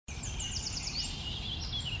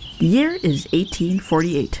The year is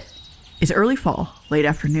 1848. It's early fall, late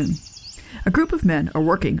afternoon. A group of men are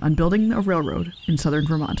working on building a railroad in southern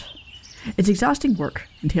Vermont. It's exhausting work,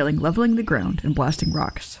 entailing leveling the ground and blasting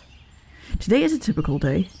rocks. Today is a typical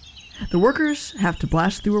day. The workers have to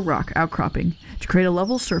blast through a rock outcropping to create a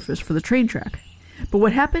level surface for the train track. But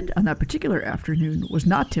what happened on that particular afternoon was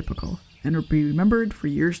not typical and will be remembered for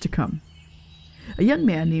years to come. A young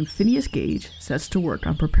man named Phineas Gage sets to work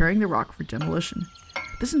on preparing the rock for demolition.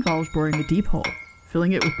 This involves boring a deep hole,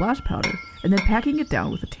 filling it with blast powder, and then packing it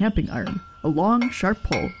down with a tamping iron, a long, sharp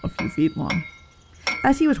pole a few feet long.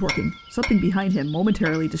 As he was working, something behind him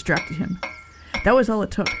momentarily distracted him. That was all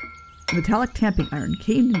it took. The metallic tamping iron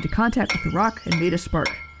came into contact with the rock and made a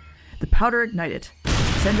spark. The powder ignited,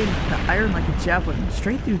 sending the iron like a javelin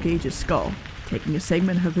straight through Gage's skull, taking a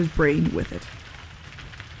segment of his brain with it.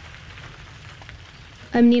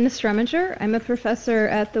 I'm Nina Streminger. I'm a professor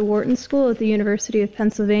at the Wharton School at the University of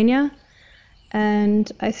Pennsylvania,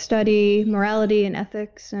 and I study morality and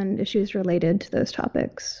ethics and issues related to those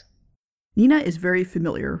topics. Nina is very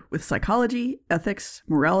familiar with psychology, ethics,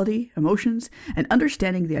 morality, emotions, and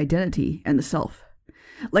understanding the identity and the self.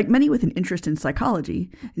 Like many with an interest in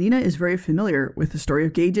psychology, Nina is very familiar with the story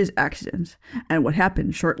of Gage's accident and what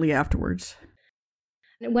happened shortly afterwards.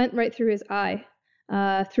 It went right through his eye,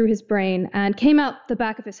 through his brain, and came out the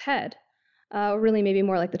back of his head, or really maybe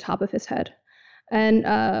more like the top of his head. And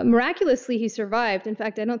miraculously, he survived. In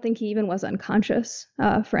fact, I don't think he even was unconscious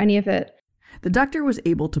for any of it. The doctor was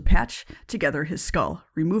able to patch together his skull,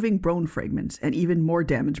 removing bone fragments and even more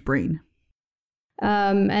damaged brain.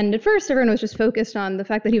 And at first, everyone was just focused on the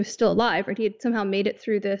fact that he was still alive, right? He had somehow made it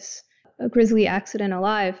through this grisly accident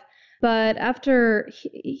alive. But after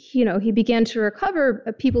he began to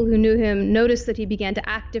recover, people who knew him noticed that he began to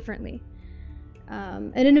act differently,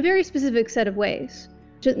 and in a very specific set of ways.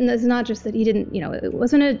 It's not just that he didn't, it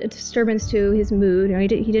wasn't a disturbance to his mood.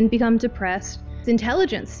 He didn't become depressed. His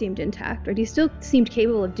intelligence seemed intact, right? He still seemed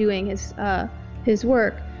capable of doing his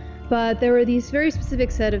work, but there were these very specific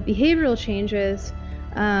set of behavioral changes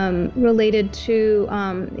related to,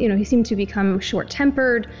 he seemed to become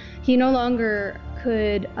short-tempered. He no longer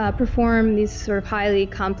could perform these sort of highly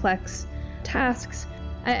complex tasks.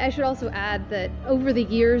 I should also add that over the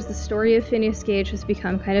years, the story of Phineas Gage has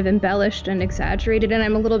become kind of embellished and exaggerated, and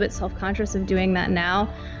I'm a little bit self-conscious of doing that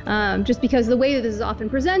now, just because the way that this is often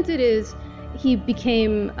presented is he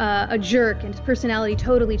became a jerk and his personality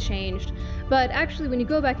totally changed. But actually, when you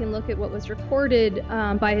go back and look at what was recorded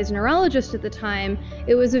by his neurologist at the time,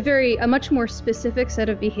 it was a much more specific set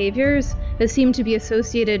of behaviors that seemed to be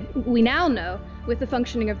associated, we now know, with the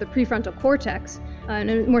functioning of the prefrontal cortex,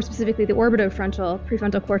 and more specifically the orbitofrontal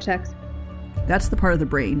prefrontal cortex. That's the part of the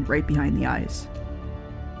brain right behind the eyes.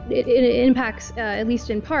 It impacts, at least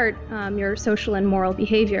in part, your social and moral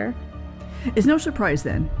behavior. It's no surprise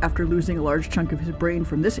then, after losing a large chunk of his brain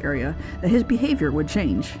from this area, that his behavior would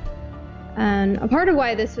change. And a part of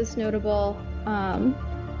why this is notable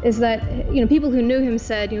is that, people who knew him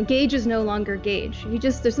said, Gage is no longer Gage.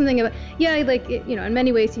 There's something about, in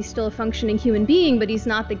many ways he's still a functioning human being, but he's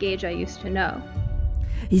not the Gage I used to know.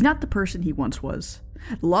 He's not the person he once was.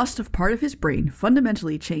 The loss of part of his brain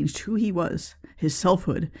fundamentally changed who he was, his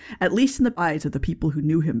selfhood, at least in the eyes of the people who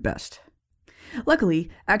knew him best. Luckily,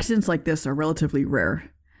 accidents like this are relatively rare.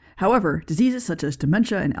 However, diseases such as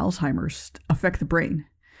dementia and Alzheimer's affect the brain.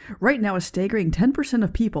 Right now, a staggering 10%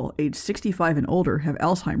 of people aged 65 and older have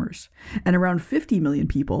Alzheimer's, and around 50 million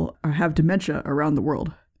people have dementia around the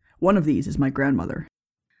world. One of these is my grandmother.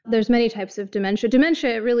 There's many types of dementia.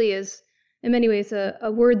 Dementia really is, in many ways,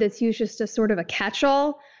 a word that's used just as sort of a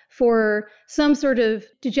catch-all for some sort of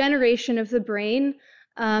degeneration of the brain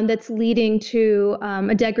that's leading to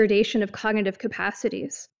a degradation of cognitive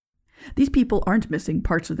capacities. These people aren't missing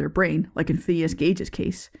parts of their brain, like in Phineas Gage's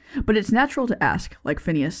case, but it's natural to ask, like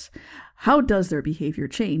Phineas, how does their behavior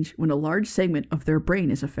change when a large segment of their brain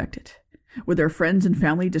is affected? Would their friends and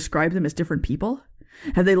family describe them as different people?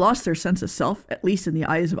 Have they lost their sense of self, at least in the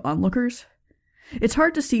eyes of onlookers? It's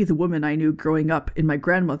hard to see the woman I knew growing up in my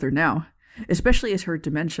grandmother now, especially as her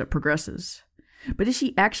dementia progresses. But is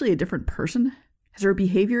she actually a different person? Has her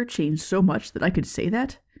behavior changed so much that I could say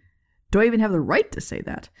that? Do I even have the right to say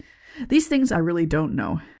that? These things I really don't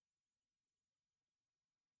know.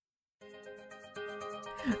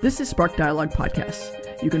 This is Spark Dialogue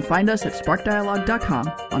Podcast. You can find us at sparkdialogue.com,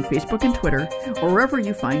 on Facebook and Twitter, or wherever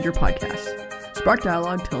you find your podcasts. Spark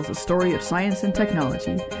Dialogue tells the story of science and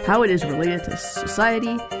technology, how it is related to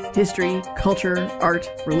society, history, culture, art,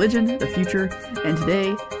 religion, the future, and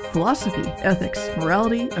today, philosophy, ethics,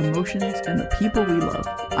 morality, emotions, and the people we love.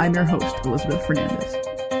 I'm your host, Elizabeth Fernandez.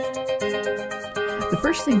 The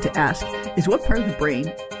first thing to ask is what part of the brain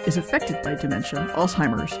is affected by dementia,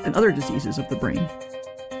 Alzheimer's, and other diseases of the brain.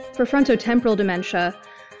 For frontotemporal dementia,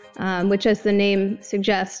 which as the name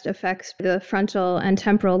suggests affects the frontal and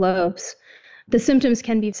temporal lobes, the symptoms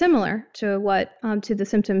can be similar to to the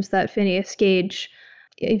symptoms that Phineas Gage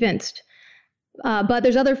evinced. But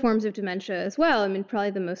there's other forms of dementia as well. I mean, probably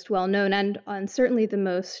the most well-known and certainly the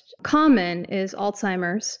most common is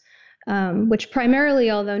Alzheimer's, which primarily,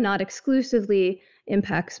 although not exclusively,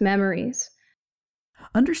 impacts memories.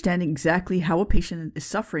 Understanding exactly how a patient is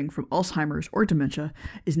suffering from Alzheimer's or dementia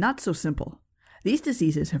is not so simple. These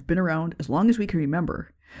diseases have been around as long as we can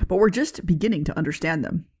remember, but we're just beginning to understand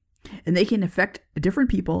them, and they can affect different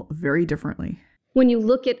people very differently. When you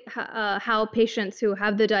look at how patients who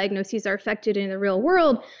have the diagnoses are affected in the real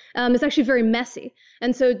world, it's actually very messy.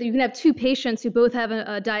 And so you can have two patients who both have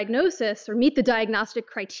a diagnosis or meet the diagnostic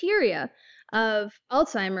criteria of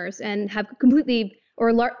Alzheimer's and have completely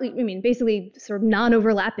or basically sort of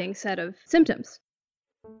non-overlapping set of symptoms.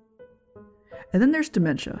 And then there's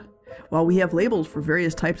dementia. While we have labels for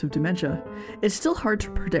various types of dementia, it's still hard to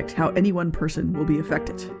predict how any one person will be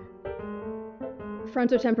affected.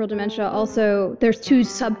 Frontotemporal dementia also, there's two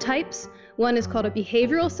subtypes. One is called a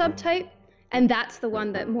behavioral subtype, and that's the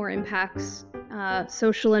one that more impacts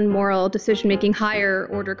social and moral decision-making, higher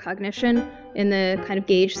order cognition in the kind of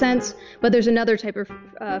Gage sense. But there's another type of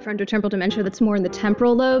frontotemporal dementia that's more in the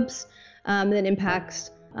temporal lobes that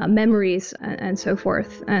impacts memories and so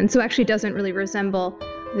forth. And so actually doesn't really resemble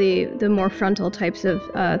the more frontal types of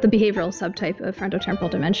the behavioral subtype of frontotemporal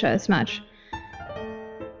dementia as much.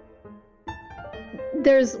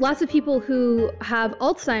 There's lots of people who have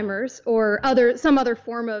Alzheimer's or some other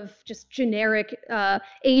form of just generic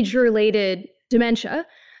age-related dementia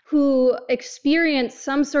who experience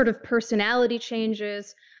some sort of personality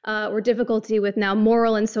changes or difficulty with now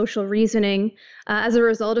moral and social reasoning as a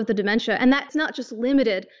result of the dementia. And that's not just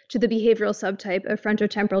limited to the behavioral subtype of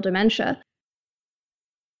frontotemporal dementia.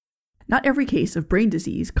 Not every case of brain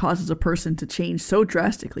disease causes a person to change so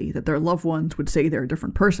drastically that their loved ones would say they're a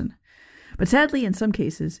different person. But sadly, in some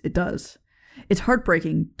cases, it does. It's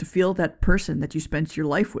heartbreaking to feel that person that you spent your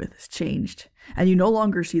life with has changed, and you no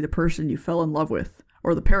longer see the person you fell in love with,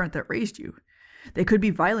 or the parent that raised you. They could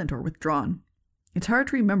be violent or withdrawn. It's hard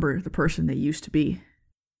to remember the person they used to be.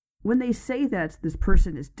 When they say that this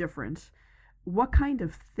person is different, what kind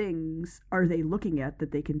of things are they looking at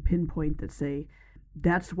that they can pinpoint that say,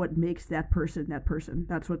 that's what makes that person,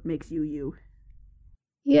 that's what makes you, you?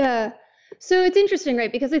 Yeah. So it's interesting, right?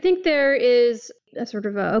 Because I think there is a sort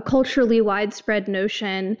of a culturally widespread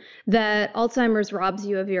notion that Alzheimer's robs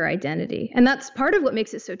you of your identity. And that's part of what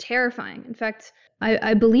makes it so terrifying. In fact,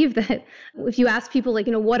 I believe that if you ask people, like,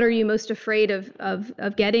 what are you most afraid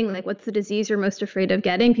of getting? Like, what's the disease you're most afraid of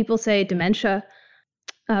getting? People say dementia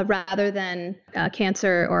rather than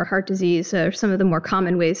cancer or heart disease or some of the more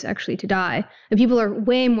common ways actually to die. And people are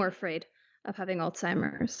way more afraid of having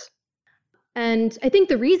Alzheimer's. And I think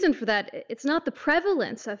the reason for that, it's not the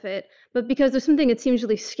prevalence of it, but because there's something that seems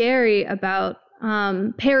really scary about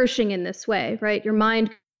perishing in this way, right? Your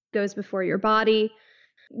mind goes before your body.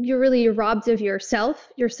 You're robbed of yourself,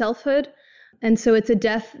 your selfhood. And so it's a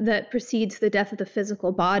death that precedes the death of the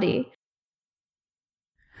physical body.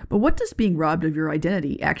 But what does being robbed of your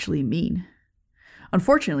identity actually mean?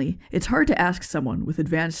 Unfortunately, it's hard to ask someone with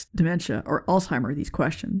advanced dementia or Alzheimer's these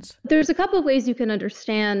questions. There's a couple of ways you can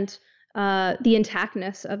understand the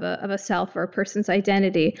intactness of a self or a person's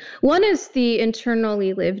identity. One is the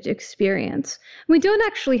internally lived experience. We don't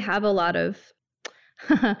actually have a lot of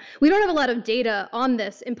data on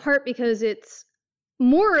this, in part because it's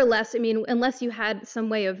more or less, unless you had some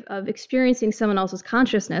way of experiencing someone else's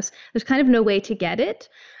consciousness, there's kind of no way to get it.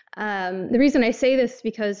 The reason I say this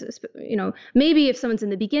because, maybe if someone's in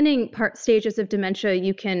the beginning stages of dementia,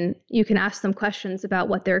 you can ask them questions about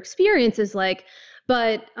what their experience is like.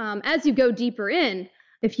 But as you go deeper in,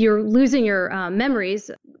 if you're losing your memories,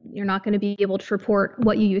 you're not going to be able to report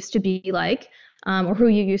what you used to be like or who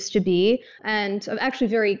you used to be. And actually,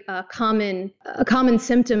 very a common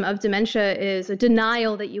symptom of dementia is a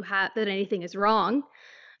denial that you have that anything is wrong.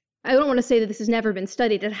 I don't want to say that this has never been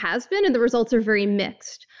studied. It has been, and the results are very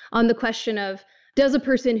mixed on the question of, does a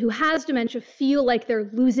person who has dementia feel like they're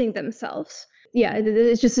losing themselves? Yeah,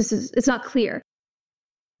 it's not clear.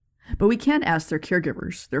 But we can ask their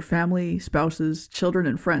caregivers, their family, spouses, children,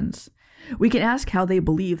 and friends. We can ask how they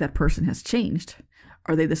believe that person has changed.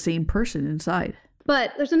 Are they the same person inside?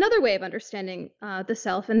 But there's another way of understanding the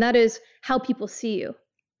self, and that is how people see you,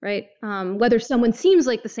 right? Whether someone seems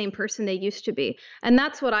like the same person they used to be. And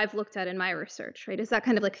that's what I've looked at in my research, right? Is that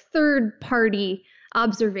kind of like third-party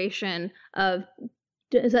observation of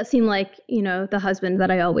Does that seem like, the husband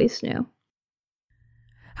that I always knew?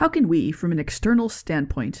 How can we, from an external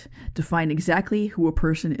standpoint, define exactly who a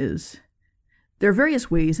person is? There are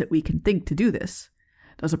various ways that we can think to do this.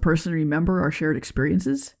 Does a person remember our shared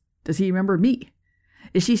experiences? Does he remember me?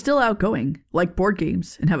 Is she still outgoing, like board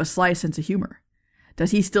games, and have a sly sense of humor?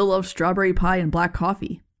 Does he still love strawberry pie and black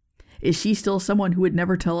coffee? Is she still someone who would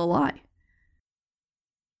never tell a lie?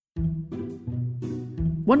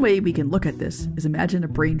 One way we can look at this is imagine a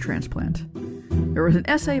brain transplant. There was an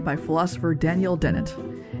essay by philosopher Daniel Dennett.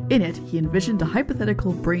 In it, he envisioned a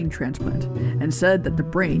hypothetical brain transplant and said that the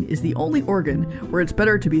brain is the only organ where it's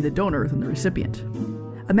better to be the donor than the recipient.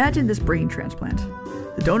 Imagine this brain transplant.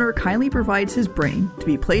 The donor kindly provides his brain to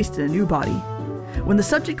be placed in a new body. When the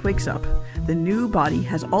subject wakes up, the new body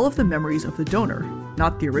has all of the memories of the donor,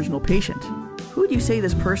 not the original patient. Who do you say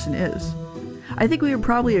this person is? I think we would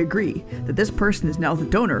probably agree that this person is now the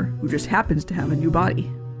donor who just happens to have a new body.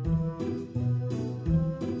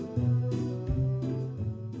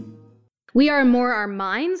 We are more our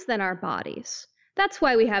minds than our bodies. That's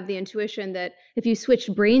why we have the intuition that if you switch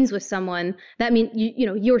brains with someone, that means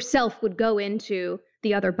yourself would go into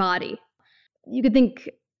the other body. You could think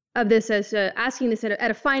of this as asking this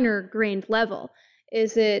at a finer grained level.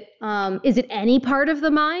 Is it any part of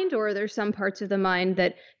the mind, or are there some parts of the mind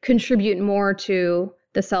that contribute more to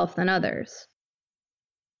the self than others?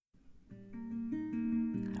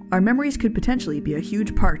 Our memories could potentially be a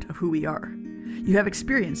huge part of who we are. You have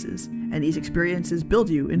experiences, and these experiences build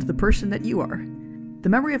you into the person that you are. The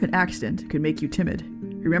memory of an accident could make you timid.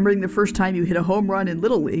 Remembering the first time you hit a home run in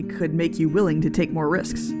Little League could make you willing to take more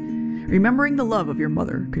risks. Remembering the love of your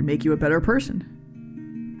mother could make you a better person.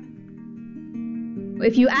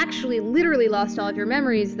 If you actually literally lost all of your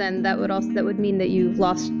memories, then that would mean that you've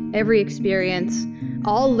lost every experience,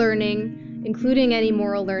 all learning, including any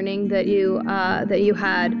moral learning that you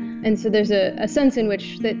had. And so there's a sense in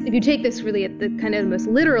which that if you take this really at the kind of the most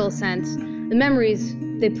literal sense, the memories,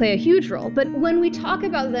 they play a huge role. But when we talk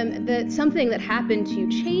about them, that something that happened to you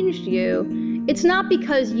changed you, it's not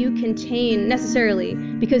because you contain that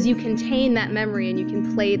memory and you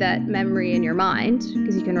can play that memory in your mind,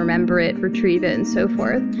 because you can remember it, retrieve it, and so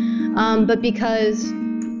forth, but because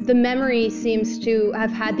the memory seems to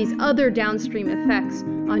have had these other downstream effects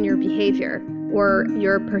on your behavior or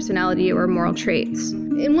your personality or moral traits.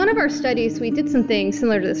 In one of our studies, we did something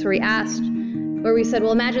similar to this where we said,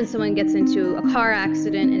 well, imagine someone gets into a car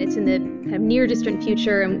accident and it's in the kind of near distant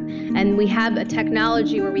future, and we have a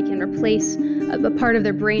technology where we can replace a part of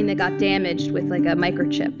their brain that got damaged with like a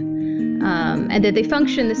microchip. And that they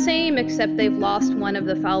function the same, except they've lost one of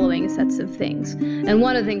the following sets of things. And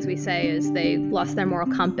one of the things we say is they lost their moral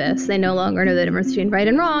compass. They no longer know the difference between right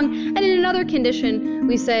and wrong. And in another condition,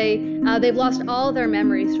 we say they've lost all their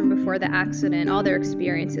memories from before the accident, all their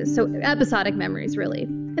experiences. So episodic memories, really.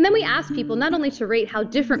 And then we ask people not only to rate how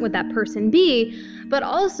different would that person be, but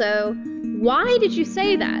also, why did you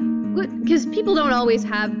say that? Because people don't always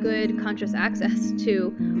have good conscious access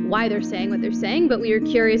to why they're saying what they're saying, but we are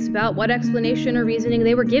curious about what explanation or reasoning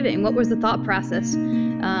they were giving. What was the thought process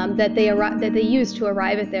that they used to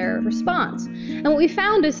arrive at their response? And what we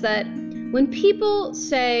found is that when people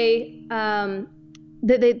say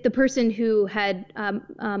that the person who had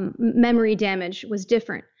memory damage was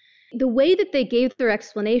different, the way that they gave their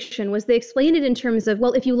explanation was they explained it in terms of,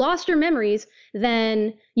 well, if you lost your memories,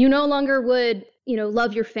 then you no longer would,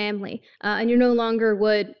 love your family, and you no longer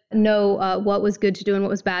would know what was good to do and what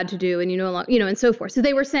was bad to do, and you no longer, and so forth. So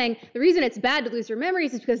they were saying the reason it's bad to lose your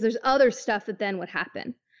memories is because there's other stuff that then would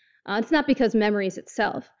happen. It's not because memories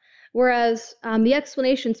itself. Whereas the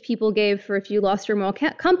explanations people gave for if you lost your moral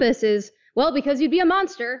compass is, well, because you'd be a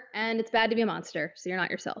monster, and it's bad to be a monster, so you're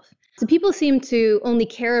not yourself. So people seem to only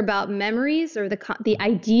care about memories or the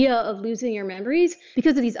idea of losing your memories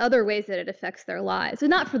because of these other ways that it affects their lives, and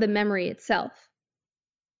not for the memory itself.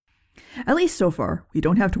 At least so far, we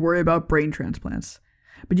don't have to worry about brain transplants.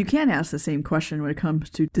 But you can ask the same question when it comes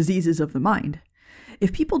to diseases of the mind.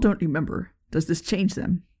 If people don't remember, does this change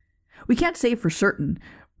them? We can't say for certain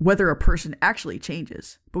whether a person actually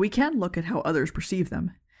changes, but we can look at how others perceive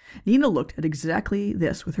them. Nina looked at exactly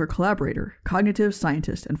this with her collaborator, cognitive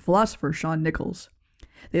scientist and philosopher Sean Nichols.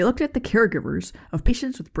 They looked at the caregivers of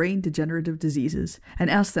patients with brain degenerative diseases and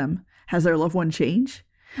asked them, has their loved one changed?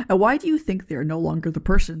 And why do you think they are no longer the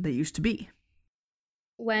person they used to be?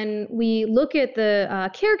 When we look at the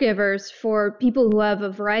caregivers for people who have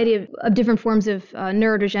a variety of different forms of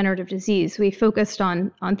neurodegenerative disease, we focused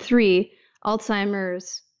on three: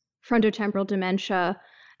 Alzheimer's, frontotemporal dementia,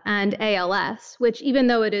 and ALS, which, even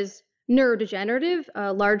though it is neurodegenerative,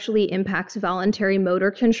 largely impacts voluntary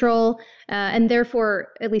motor control, and therefore,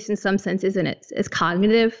 at least in some sense, isn't as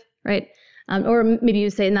cognitive, right? Or maybe you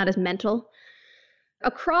say not as mental.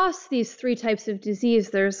 Across these three types of disease,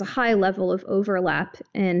 there's a high level of overlap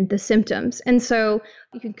in the symptoms. And so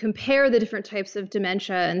you can compare the different types of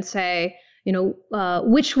dementia and say,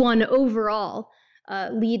 which one overall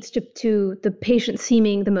leads to the patient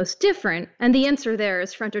seeming the most different. And the answer there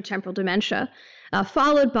is frontotemporal dementia,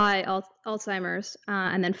 followed by Alzheimer's,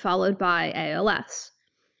 and then followed by ALS.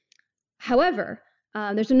 However,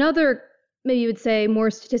 there's another, maybe you would say, more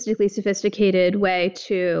statistically sophisticated way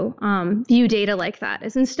to view data like that,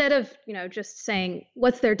 is instead of just saying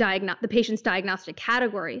what's the patient's diagnostic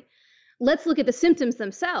category, let's look at the symptoms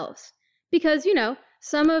themselves, because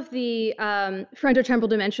some of the frontotemporal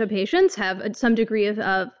dementia patients have some degree of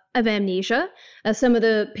amnesia. Some of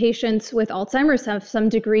the patients with Alzheimer's have some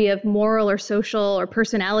degree of moral or social or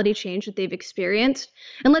personality change that they've experienced,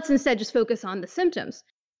 and let's instead just focus on the symptoms.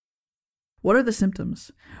 What are the symptoms?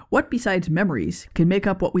 What besides memories can make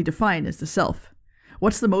up what we define as the self?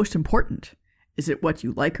 What's the most important? Is it what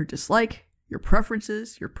you like or dislike, your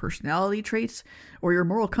preferences, your personality traits, or your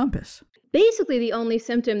moral compass? Basically, the only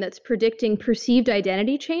symptom that's predicting perceived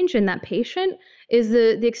identity change in that patient is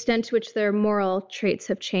the extent to which their moral traits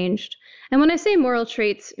have changed. And when I say moral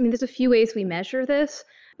traits, there's a few ways we measure this,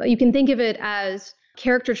 but you can think of it as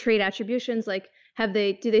character trait attributions, like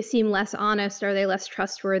do they seem less honest? Are they less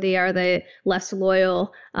trustworthy? Are they less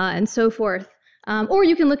loyal? And so forth. Or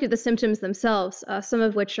you can look at the symptoms themselves, some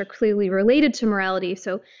of which are clearly related to morality.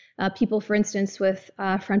 So people, for instance, with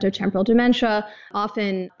frontotemporal dementia,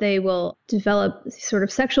 often they will develop sort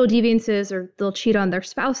of sexual deviances, or they'll cheat on their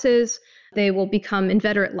spouses. They will become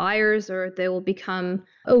inveterate liars, or they will become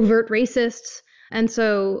overt racists. And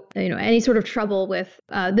so, any sort of trouble with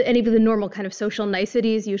any of the normal kind of social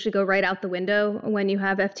niceties usually go right out the window when you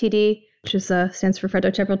have FTD, which stands for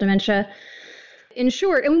frontotemporal dementia. In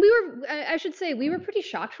short, and we were pretty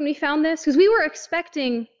shocked when we found this, because we were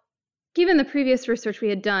expecting, given the previous research we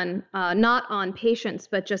had done, not on patients,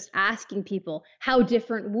 but just asking people, how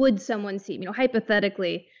different would someone seem?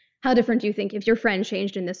 Hypothetically, how different do you think if your friend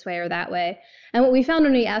changed in this way or that way? And what we found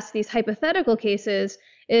when we asked these hypothetical cases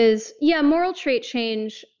is, moral trait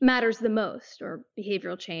change matters the most, or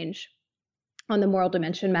behavioral change on the moral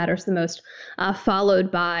dimension matters the most,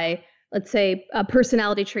 followed by, let's say,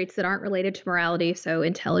 personality traits that aren't related to morality, so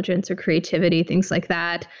intelligence or creativity, things like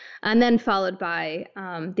that, and then followed by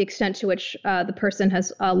the extent to which the person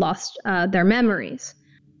has lost their memories.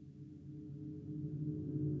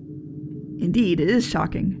 Indeed, it is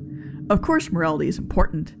shocking. Of course, morality is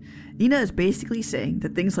important. Nina is basically saying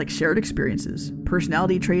that things like shared experiences,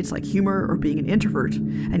 personality traits like humor or being an introvert,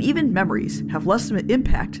 and even memories have less of an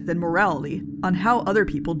impact than morality on how other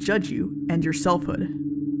people judge you and your selfhood.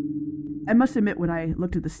 I must admit, when I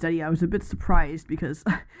looked at the study, I was a bit surprised, because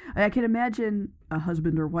I can imagine a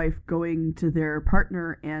husband or wife going to their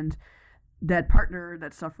partner, and that partner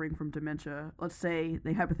that's suffering from dementia, let's say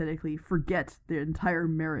they hypothetically forget their entire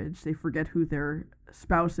marriage, they forget who their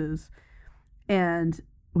spouse is, and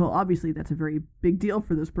well, obviously that's a very big deal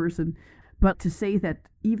for this person, but to say that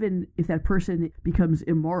even if that person becomes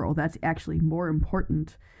immoral, that's actually more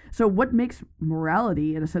important. So what makes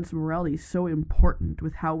morality, and a sense of morality, so important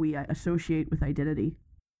with how we associate with identity?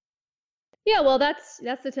 Yeah, well, that's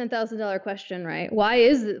the $10,000 question, right? Why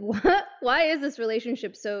is this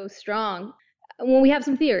relationship so strong? Well, we have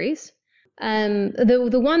some theories.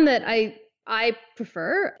 The one that I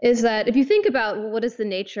prefer is that if you think about what is the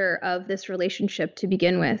nature of this relationship to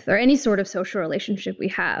begin with, or any sort of social relationship we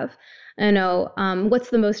have, what's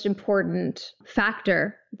the most important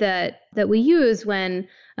factor that we use when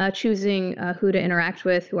choosing who to interact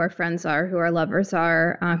with, who our friends are, who our lovers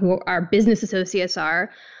are, who our business associates are.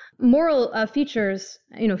 Moral features,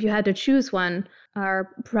 if you had to choose one, are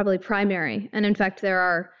probably primary. And in fact,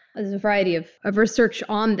 there's a variety of research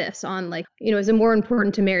on this, on is it more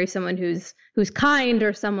important to marry someone who's kind,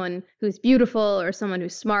 or someone who's beautiful, or someone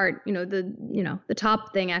who's smart? The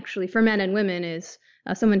top thing actually for men and women is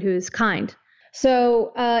someone who's kind.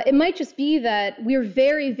 So it might just be that we're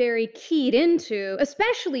very, very keyed into,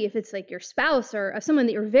 especially if it's like your spouse or someone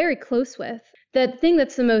that you're very close with, that thing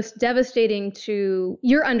that's the most devastating to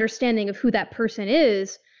your understanding of who that person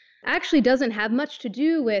is actually doesn't have much to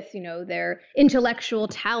do with, their intellectual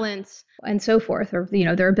talents and so forth, or,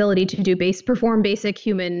 their ability to perform basic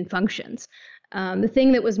human functions. The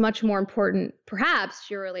thing that was much more important, perhaps,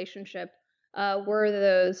 to your relationship were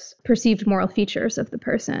those perceived moral features of the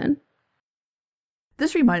person.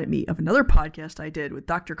 This reminded me of another podcast I did with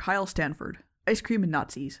Dr. Kyle Stanford, Ice Cream and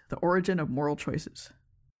Nazis, The Origin of Moral Choices.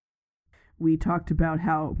 we talked about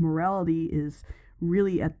how morality is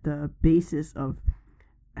really at the basis of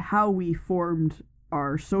how we formed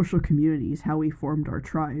our social communities, how we formed our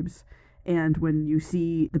tribes. And when you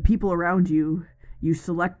see the people around you, you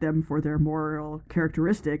select them for their moral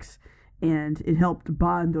characteristics, and it helped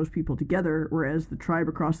bond those people together, whereas the tribe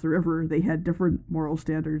across the river, they had different moral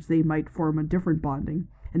standards. They might form a different bonding.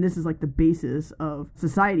 And this is like the basis of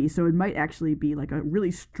society. So it might actually be like a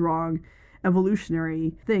really strong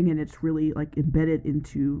evolutionary thing, and it's really like embedded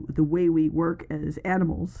into the way we work as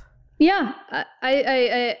animals. Yeah,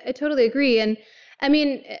 I totally agree. And I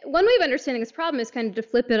mean, one way of understanding this problem is kind of to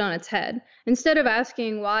flip it on its head. Instead of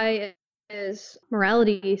asking why is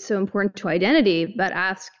morality so important to identity, but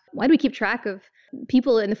ask, why do we keep track of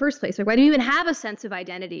people in the first place? Or why do we even have a sense of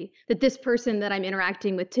identity that this person that I'm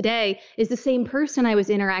interacting with today is the same person I was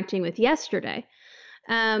interacting with yesterday?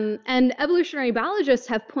 And evolutionary biologists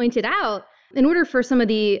have pointed out, in order for some of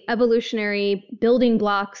the evolutionary building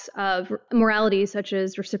blocks of morality, such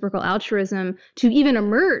as reciprocal altruism, to even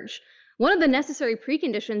emerge, one of the necessary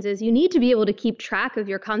preconditions is you need to be able to keep track of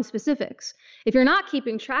your conspecifics. If you're not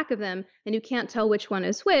keeping track of them and you can't tell which one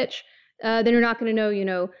is which, then you're not going to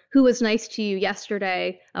know, who was nice to you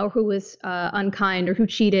yesterday, or who was unkind, or who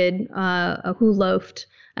cheated, who loafed,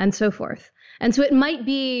 and so forth. And so it might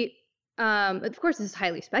be, of course, this is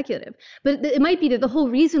highly speculative, but it might be that the whole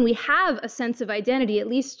reason we have a sense of identity, at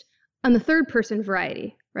least on the third person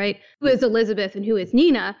variety, right? Who is Elizabeth and who is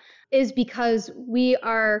Nina, is because we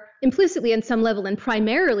are implicitly, on some level and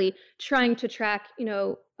primarily, trying to track,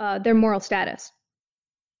 their moral status.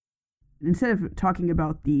 Instead of talking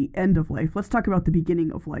about the end of life, let's talk about the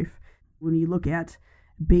beginning of life. When you look at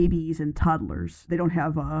babies and toddlers, they don't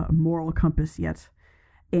have a moral compass yet.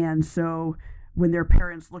 And so when their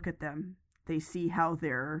parents look at them, they see how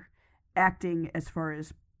they're acting as far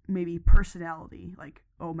as maybe personality, like,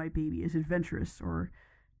 oh, my baby is adventurous, or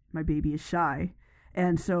my baby is shy.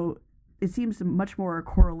 And so it seems much more a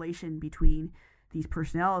correlation between these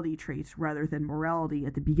personality traits rather than morality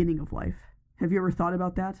at the beginning of life. Have you ever thought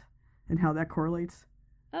about that and how that correlates?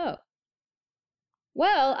 Oh.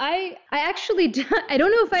 Well, I actually I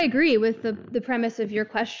don't know if I agree with the premise of your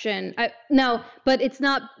question. No, but it's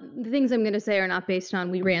not, the things I'm going to say are not based on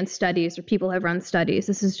we ran studies or people have run studies.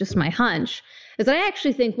 This is just my hunch. Is I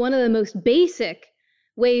actually think one of the most basic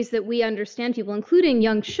ways that we understand people, including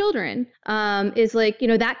young children, is like,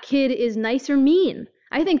 that kid is nice or mean.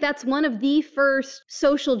 I think that's one of the first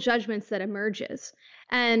social judgments that emerges.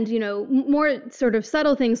 And, more sort of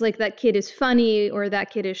subtle things like that kid is funny or that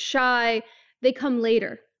kid is shy, they come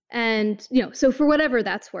later. And, so for whatever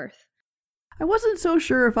that's worth. I wasn't so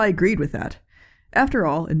sure if I agreed with that. After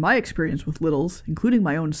all, in my experience with littles, including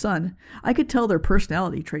my own son, I could tell their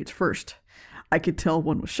personality traits first. I could tell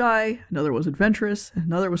one was shy, another was adventurous, and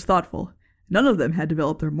another was thoughtful. None of them had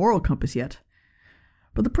developed their moral compass yet.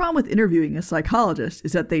 But the problem with interviewing a psychologist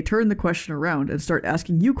is that they turn the question around and start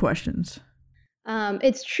asking you questions.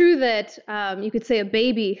 It's true that you could say a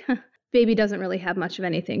baby doesn't really have much of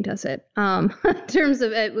anything, does it? In terms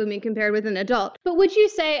of it, compared with an adult. But would you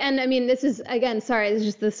say, and I mean, this is, again, sorry, this is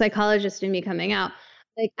just the psychologist in me coming out.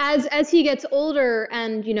 Like as he gets older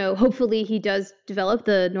and, hopefully he does develop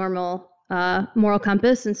the normal moral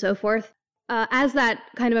compass and so forth, as that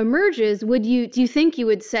kind of emerges, do you think you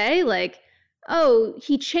would say like, oh,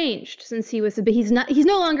 he changed since he was he's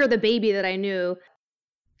no longer the baby that I knew?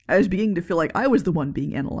 I was beginning to feel like I was the one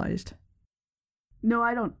being analyzed. No,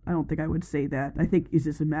 I don't think I would say that. I think it's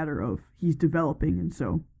just a matter of he's developing, and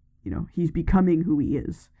so, he's becoming who he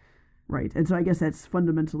is, right? And so I guess that's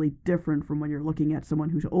fundamentally different from when you're looking at someone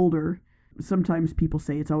who's older. Sometimes people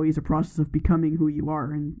say it's always a process of becoming who you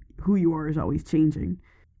are, and who you are is always changing.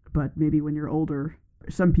 But maybe when you're older,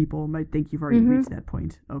 some people might think you've already reached that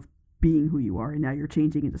point of being who you are, and now you're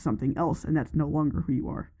changing into something else, and that's no longer who you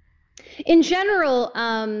are. In general,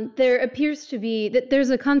 there appears to be that there's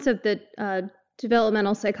a concept that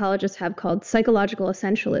developmental psychologists have called psychological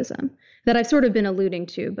essentialism that I've sort of been alluding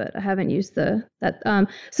to, but I haven't used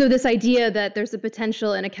that. So this idea that there's a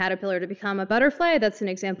potential in a caterpillar to become a butterfly, that's an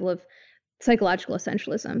example of psychological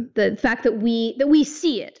essentialism. The fact that we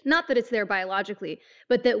see it, not that it's there biologically,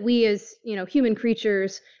 but that we as, human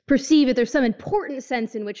creatures perceive that there's some important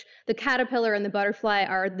sense in which the caterpillar and the butterfly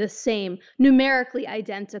are the same, numerically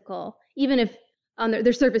identical, even if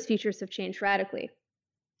their surface features have changed radically.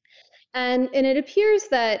 And it appears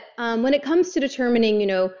that when it comes to determining,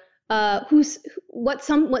 what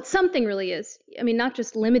something really is, I mean, not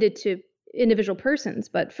just limited to individual persons,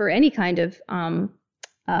 but for any kind of an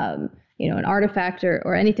artifact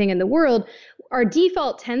or anything in the world, our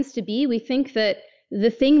default tends to be, we think that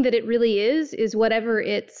the thing that it really is whatever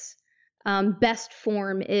its best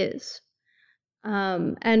form is.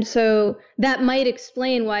 And so that might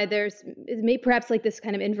explain why there's perhaps like this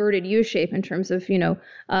kind of inverted U shape in terms of,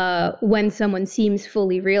 when someone seems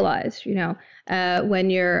fully realized, when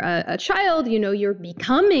you're a child, you're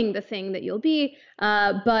becoming the thing that you'll be.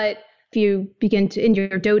 But if you begin to, in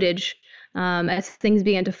your dotage, as things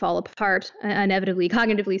begin to fall apart, inevitably,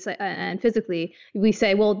 cognitively and physically, we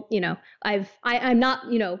say, well, I'm not,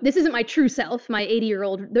 this isn't my true self, my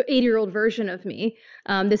 80-year-old version of me.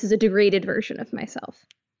 This is a degraded version of myself.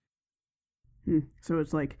 So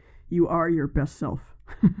it's like you are your best self.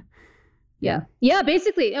 Yeah,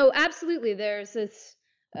 basically. Oh, absolutely. There's this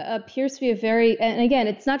appears to be a very, and again,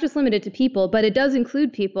 it's not just limited to people, but it does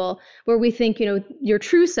include people where we think, your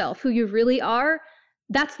true self, who you really are,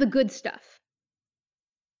 that's the good stuff.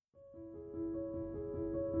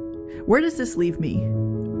 Where does this leave me?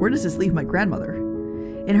 Where does this leave my grandmother?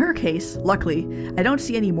 In her case, luckily, I don't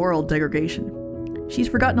see any moral degradation. She's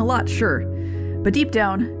forgotten a lot, sure, but deep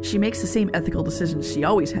down, she makes the same ethical decisions she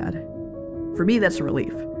always had. For me, that's a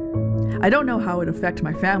relief. I don't know how it would affect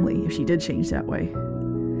my family if she did change that way.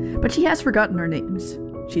 But she has forgotten our names.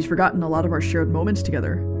 She's forgotten a lot of our shared moments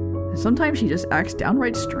together. And sometimes she just acts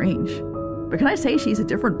downright strange. But can I say she's a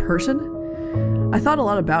different person? I thought a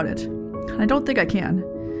lot about it, and I don't think I can.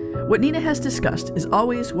 What Nina has discussed is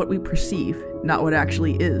always what we perceive, not what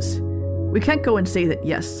actually is. We can't go and say that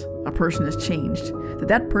yes, a person has changed,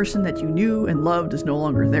 that person that you knew and loved is no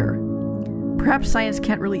longer there. Perhaps science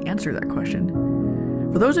can't really answer that question.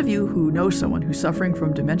 For those of you who know someone who's suffering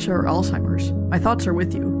from dementia or Alzheimer's, my thoughts are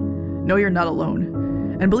with you. Know you're not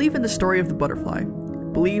alone, and believe in the story of the butterfly.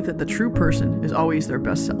 Believe that the true person is always their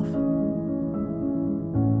best self.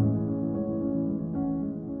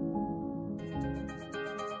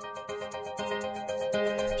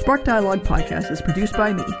 Spark Dialogue Podcast is produced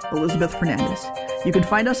by me, Elizabeth Fernandez. You can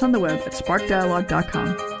find us on the web at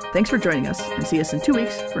sparkdialogue.com. Thanks for joining us, and see us in 2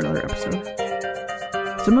 weeks for another episode.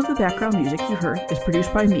 Some of the background music you heard is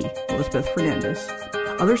produced by me, Elizabeth Fernandez.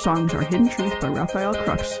 Other songs are Hidden Truth by Raphael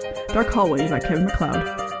Crux, Dark Hallway by Kevin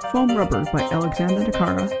MacLeod, Foam Rubber by Alexander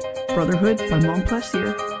Nakara, Brotherhood by Mont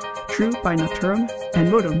Plaisir, True by Nocturum,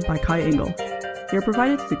 and Modem by Kai Engel. They are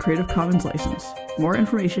provided through the Creative Commons license. More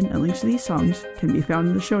information and links to these songs can be found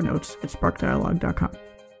in the show notes at sparkdialogue.com.